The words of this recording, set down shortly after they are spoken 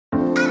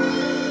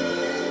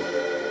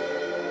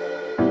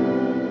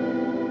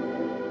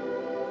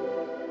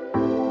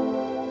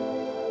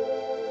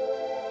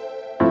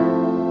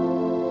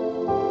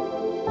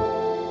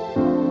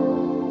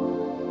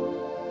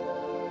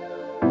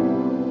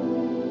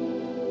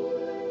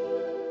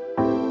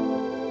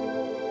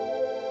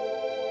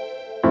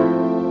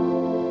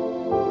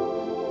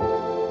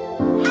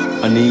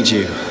need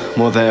you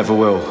more than I ever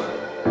will.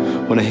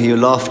 When I hear your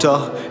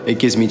laughter, it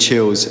gives me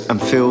chills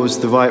and feels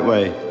the right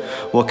way.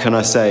 What can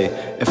I say?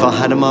 If I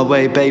had it my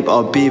way, babe,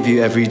 I'd be with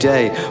you every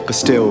day. But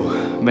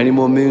still, many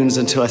more moons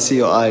until I see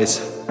your eyes.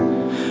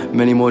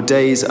 Many more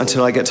days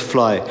until I get to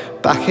fly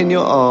back in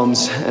your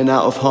arms and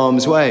out of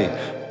harm's way.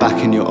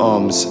 Back in your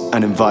arms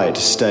and invited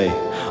to stay.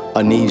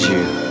 I need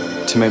you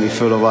to make me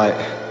feel alright.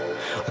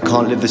 I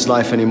can't live this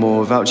life anymore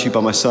without you by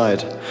my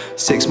side.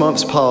 6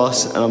 months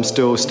pass and I'm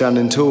still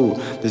standing tall.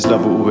 This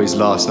love will always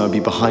last and I'll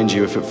be behind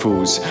you if it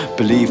falls.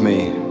 Believe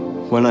me,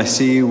 when I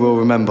see you, we'll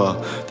remember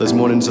those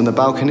mornings on the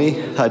balcony,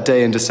 that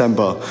day in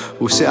December.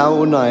 We'll sit out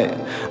all night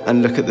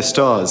and look at the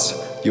stars.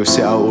 You'll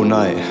sit out all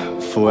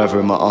night, forever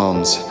in my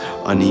arms.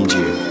 I need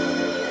you.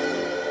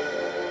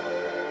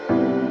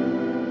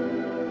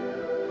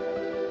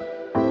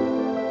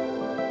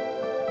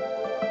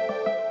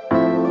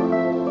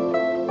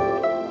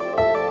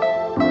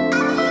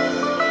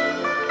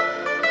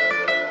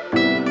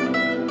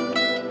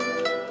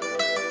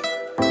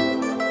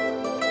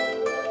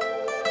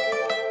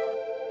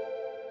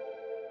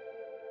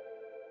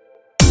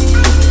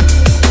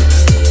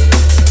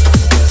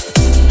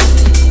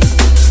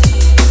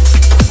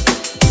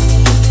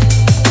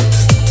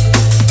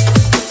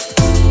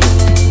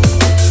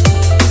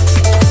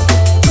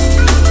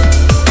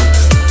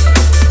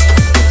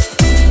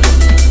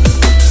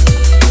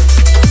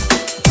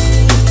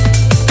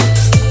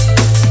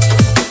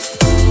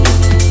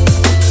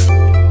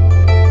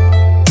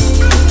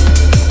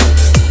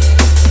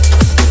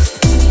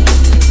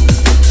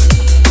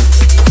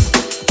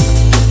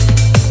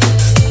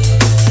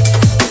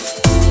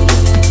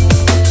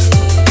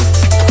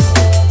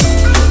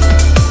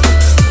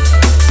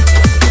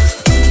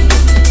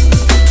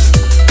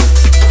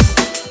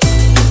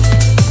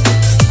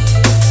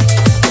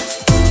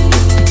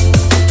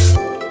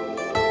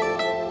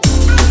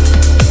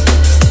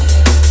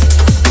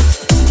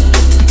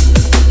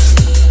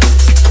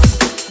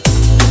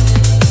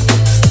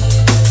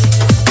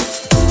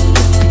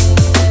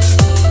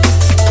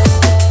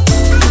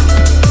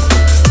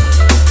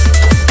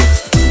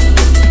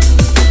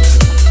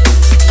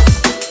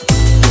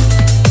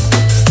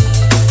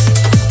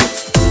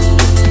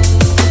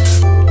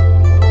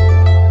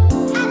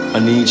 I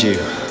need you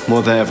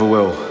more than I ever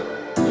will.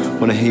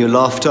 When I hear your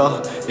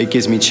laughter, it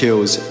gives me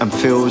chills and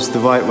feels the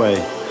right way.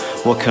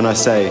 What can I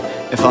say?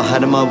 If I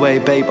had it my way,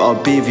 babe,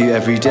 I'd be with you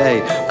every day.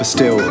 But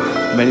still,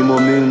 many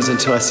more moons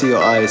until I see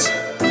your eyes.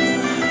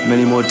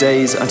 Many more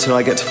days until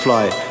I get to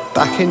fly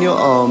back in your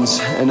arms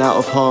and out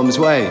of harm's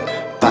way.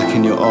 Back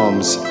in your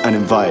arms and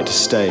invited to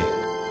stay.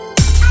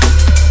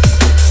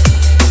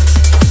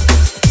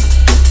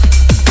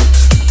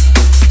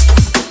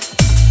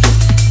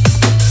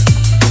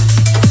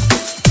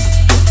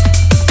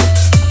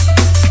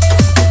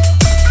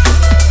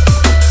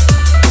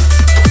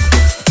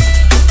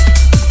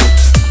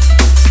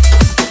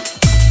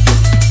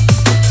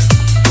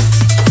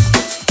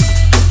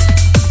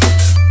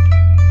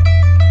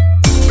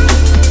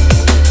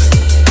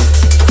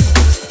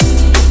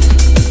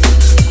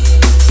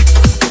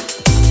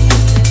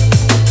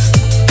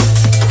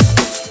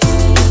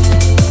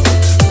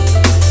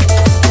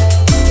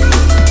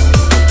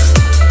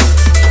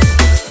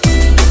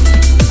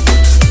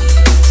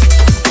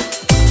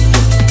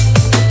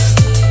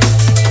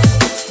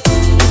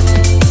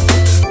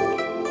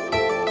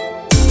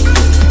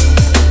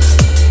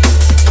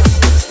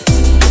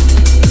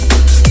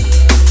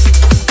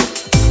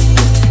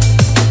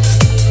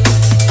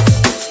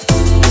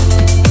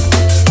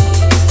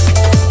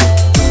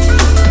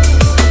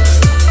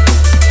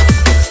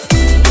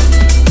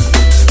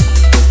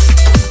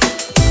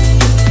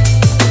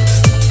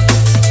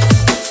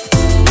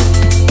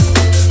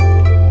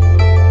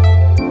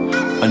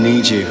 I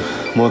need you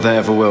more than I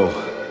ever will.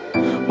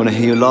 When I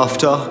hear your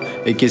laughter,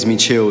 it gives me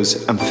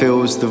chills and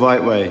feels the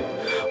right way.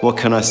 What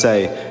can I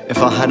say? If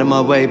I had it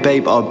my way,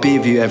 babe, I'd be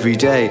with you every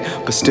day.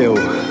 But still,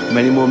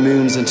 many more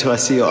moons until I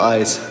see your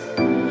eyes.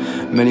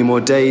 Many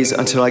more days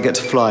until I get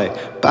to fly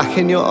back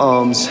in your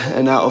arms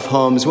and out of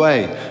harm's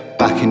way.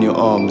 Back in your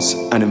arms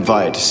and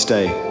invited to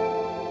stay.